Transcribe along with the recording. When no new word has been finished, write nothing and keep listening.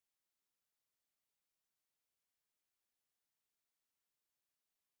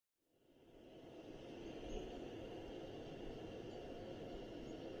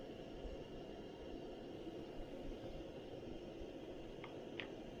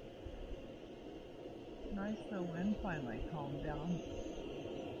nice the wind finally calmed down.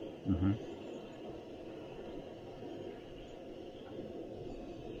 Mm-hmm.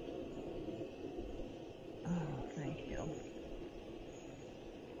 Oh, thank you.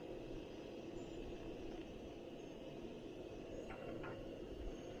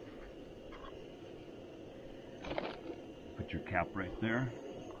 Put your cap right there.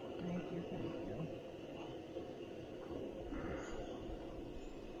 Thank you, thank you.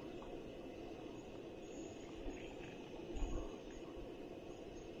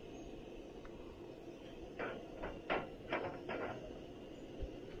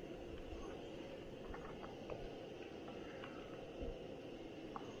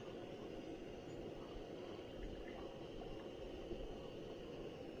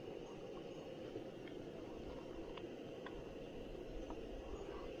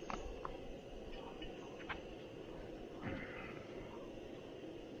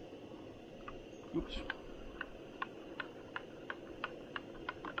 Oops.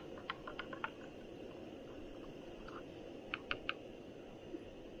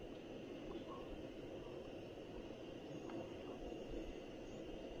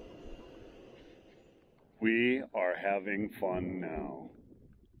 We are having fun now.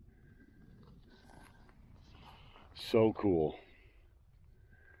 So cool.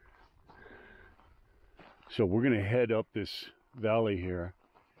 So we're going to head up this valley here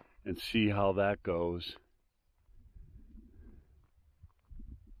and see how that goes.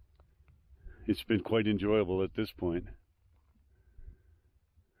 It's been quite enjoyable at this point.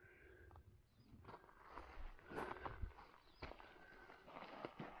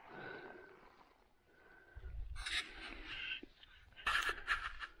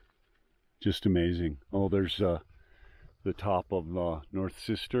 Just amazing. Oh, there's the top of North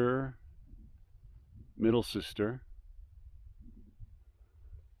Sister, Middle Sister.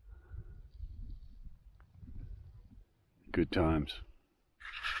 Good times.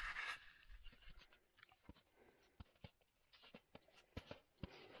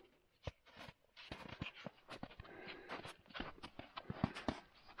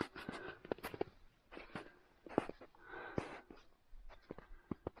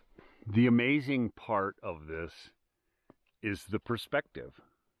 The amazing part of this is the perspective.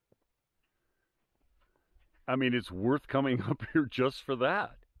 I mean, it's worth coming up here just for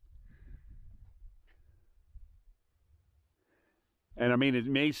that. And I mean, it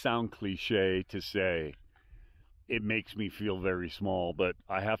may sound cliche to say it makes me feel very small, but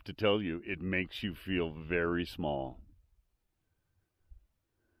I have to tell you, it makes you feel very small.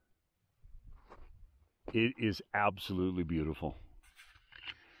 It is absolutely beautiful.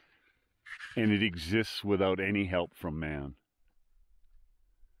 And it exists without any help from man.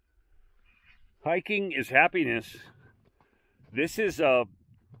 Hiking is happiness. This is a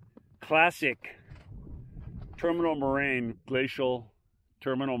classic terminal moraine, glacial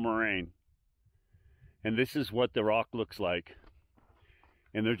terminal moraine. And this is what the rock looks like.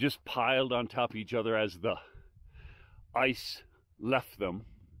 And they're just piled on top of each other as the ice left them.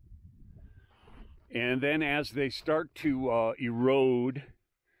 And then as they start to erode,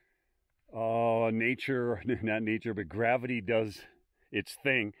 gravity does its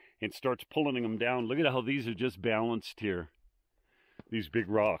thing and starts pulling them down. Look at how these are just balanced here. These big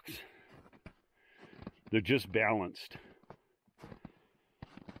rocks. They're just balanced.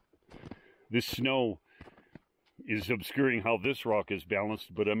 This snow is obscuring how this rock is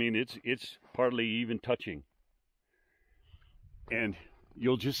balanced, but I mean, it's hardly even touching. And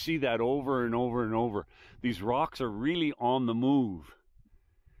you'll just see that over and over and over. These rocks are really on the move.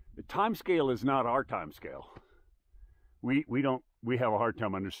 The time scale is not our time scale. We have a hard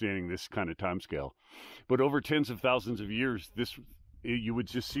time understanding this kind of time scale. But over tens of thousands of years, you would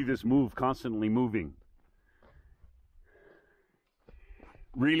just see this move, constantly moving.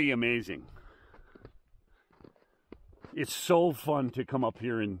 Really amazing. It's so fun to come up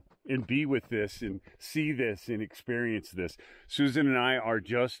here and be with this and see this and experience this. Susan and I are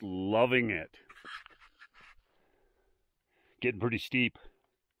just loving it. Getting pretty steep.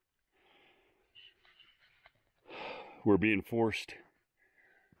 We're being forced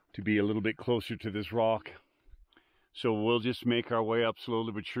to be a little bit closer to this rock. So we'll just make our way up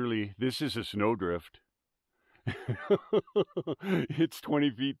slowly but surely. This is a snowdrift. It's 20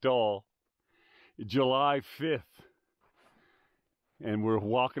 feet tall. July 5th. And we're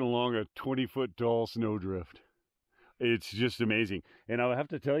walking along a 20-foot tall snowdrift. It's just amazing. And I'll have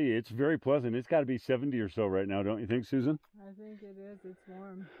to tell you, it's very pleasant. It's got to be 70 or so right now, don't you think, Susan? I think it is. It's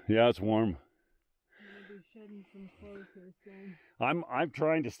warm. Yeah, it's warm. I'm going to be shedding some clothes here soon. I'm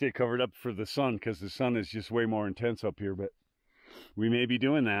trying to stay covered up for the sun because the sun is just way more intense up here, but we may be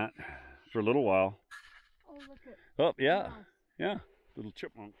doing that for a little while. Oh, yeah. Yeah. Little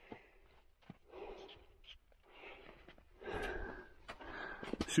chipmunk.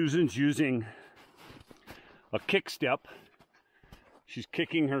 Susan's using a kick step. She's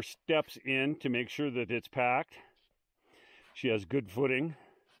kicking her steps in to make sure that it's packed. She has good footing.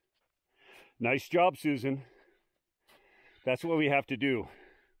 Nice job, Susan. That's what we have to do.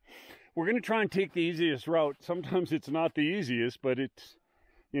 We're going to try and take the easiest route. Sometimes it's not the easiest, but it's,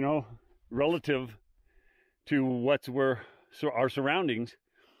 you know, relative to our surroundings,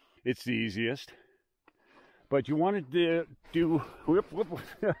 it's the easiest. But you wanted to do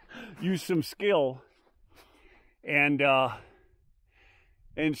use some skill and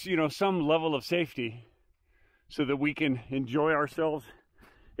you know, some level of safety so that we can enjoy ourselves,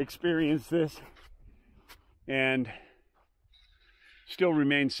 experience this, and still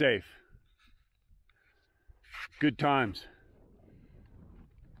remain safe. Good times.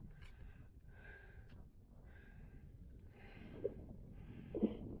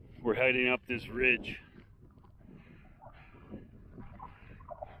 We're heading up this ridge.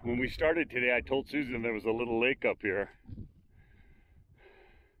 When we started today, I told Susan there was a little lake up here.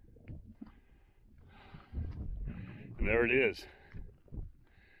 And there it is.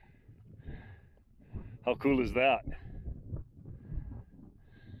 How cool is that?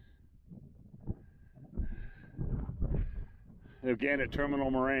 Again, at Terminal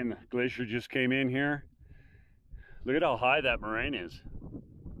Moraine, the glacier just came in here. Look at how high that moraine is.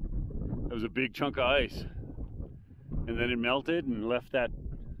 That was a big chunk of ice. And then it melted and left that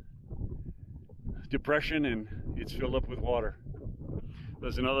depression, and it's filled up with water.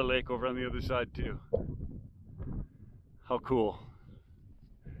 There's another lake over on the other side too. How cool.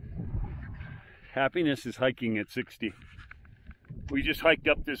 Happiness is hiking at 60. We just hiked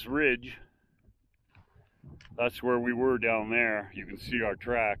up this ridge. That's where we were down there. You can see our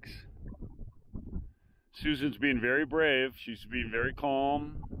tracks. Susan's being very brave. She's being very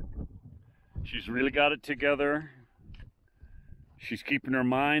calm. She's really got it together. She's keeping her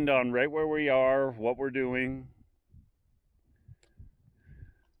mind on right where we are, what we're doing.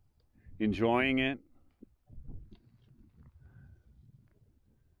 Enjoying it.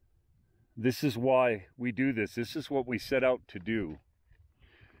 This is why we do this. This is what we set out to do.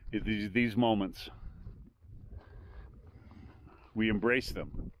 These moments. We embrace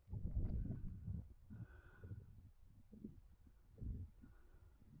them.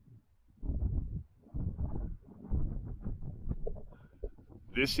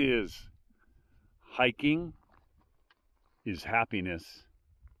 This is hiking is happiness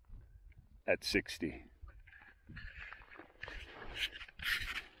at 60.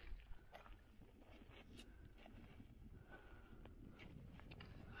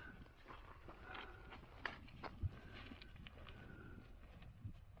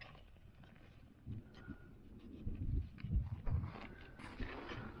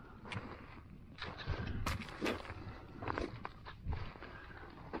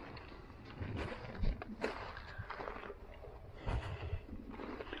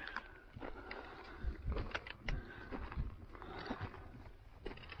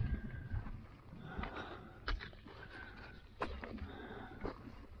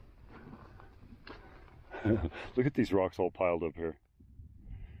 Look at these rocks all piled up here.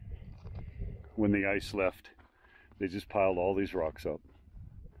 When the ice left, they just piled all these rocks up.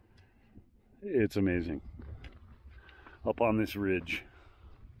 It's amazing. Up on this ridge,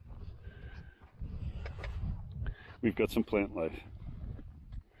 we've got some plant life.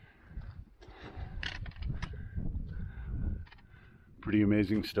 Pretty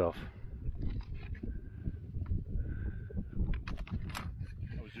amazing stuff.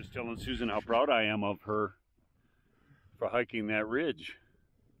 I was just telling Susan how proud I am of her for hiking that ridge.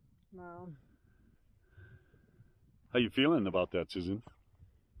 Wow. How you feeling about that, Susan?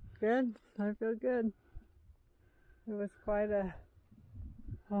 Good. I feel good. It was quite a,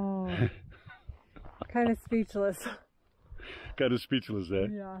 kind of speechless. Kind of speechless, eh?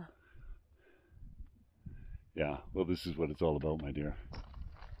 Yeah. Yeah, well, this is what it's all about, my dear.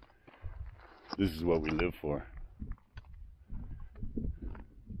 This is what we live for.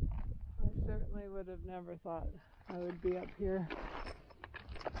 I certainly would have never thought I would be up here.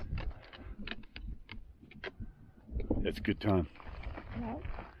 It's a good time. Yep.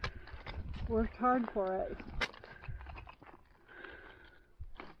 Worked hard for it.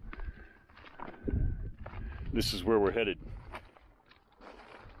 This is where we're headed.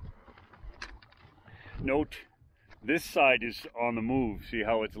 Note, this side is on the move. See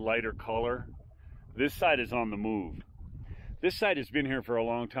how it's lighter color? This side is on the move. This side has been here for a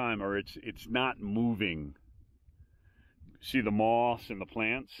long time, or it's not moving. See the moss and the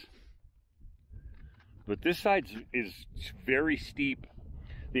plants? but this side is very steep.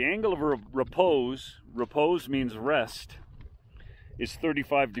 The angle of repose means rest, is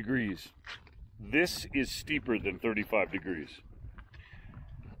 35 degrees. This is steeper than 35 degrees.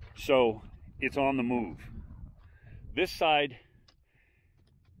 So it's on the move. This side,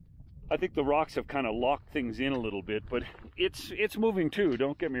 I think the rocks have kind of locked things in a little bit, but it's moving too,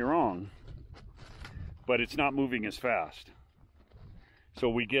 don't get me wrong. But it's not moving as fast. So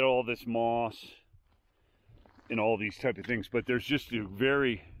we get all this moss and all these type of things, but there's just a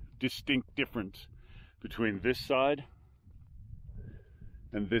very distinct difference between this side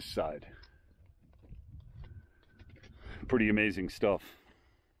and this side. Pretty amazing stuff.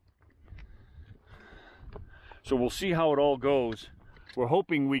 So we'll see how it all goes. We're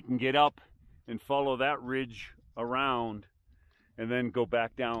hoping we can get up and follow that ridge around and then go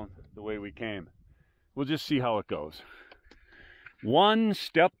back down the way we came. We'll just see how it goes. One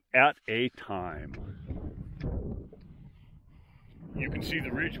step at a time. You can see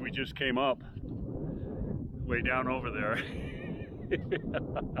the ridge we just came up, way down over there.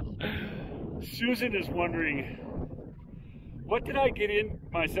 Susan is wondering, what did I get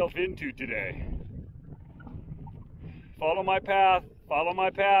myself into today? Follow my path, follow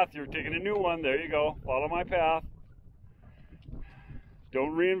my path. You're taking a new one, there you go. Follow my path.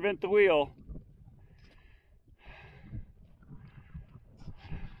 Don't reinvent the wheel.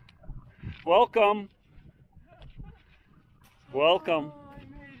 Welcome. Welcome. Oh, I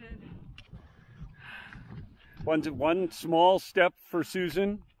made it. One small step for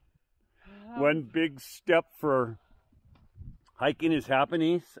Susan. One big step for hiking is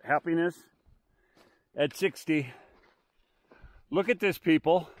happiness at 60. Look at this,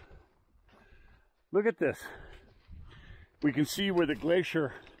 people. Look at this. We can see where the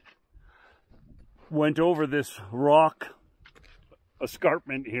glacier went over this rock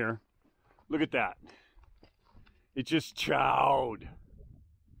escarpment here. Look at that. It just chowed.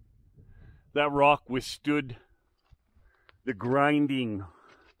 That rock withstood the grinding,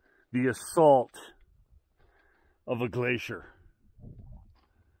 the assault of a glacier.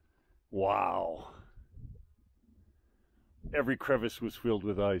 Wow. Every crevice was filled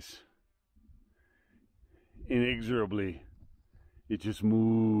with ice. Inexorably, it just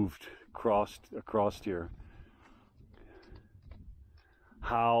moved across here.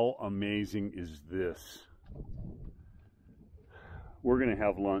 How amazing is this? We're going to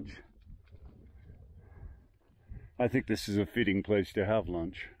have lunch. I think this is a fitting place to have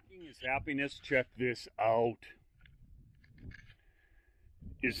lunch. Is happiness? Check this out.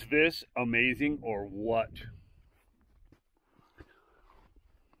 Is this amazing or what?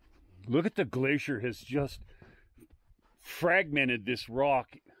 Look at the glacier has just fragmented this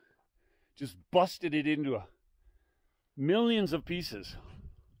rock, just busted it into millions of pieces.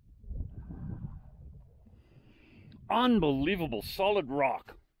 Unbelievable solid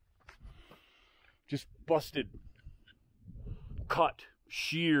rock. Just busted, cut,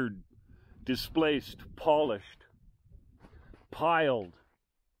 sheared, displaced, polished, piled.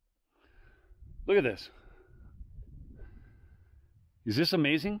 Look at this. Is this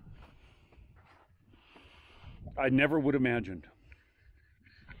amazing? I never would have imagined.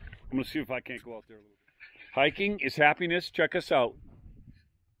 I'm going to see if I can't go out there a little bit. Hiking is happiness. Check us out.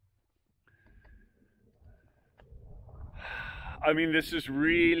 I mean, this is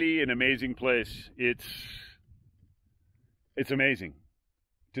really an amazing place. It's amazing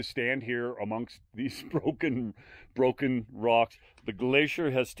to stand here amongst these broken rocks. The glacier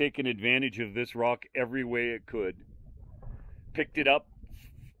has taken advantage of this rock every way it could. Picked it up,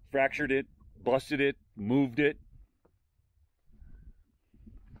 fractured it, busted it, moved it.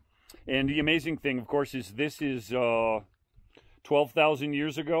 And the amazing thing, of course, is this is 12,000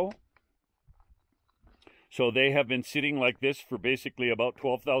 years ago. So they have been sitting like this for basically about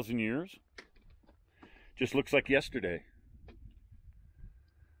 12,000 years. Just looks like yesterday.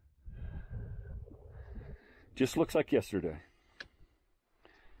 Just looks like yesterday.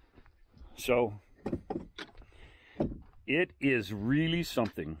 So it is really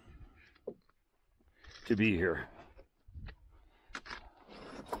something to be here.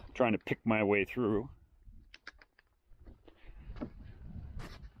 Trying to pick my way through.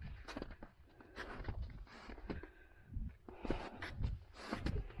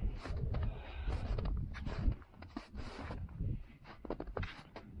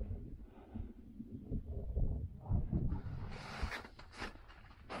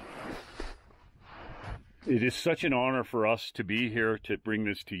 It is such an honor for us to be here to bring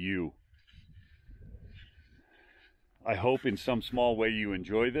this to you. I hope in some small way you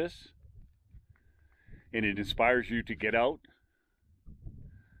enjoy this and it inspires you to get out.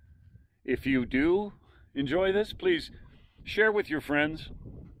 If you do, enjoy this, please share with your friends.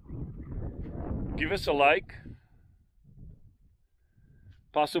 Give us a like.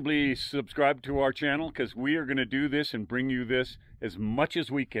 Possibly subscribe to our channel, because we are going to do this and bring you this as much as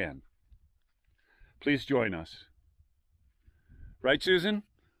we can. Please join us. Right, Susan?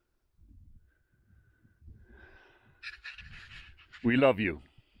 We love you.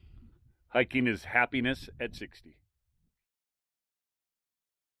 Hiking is happiness at 60.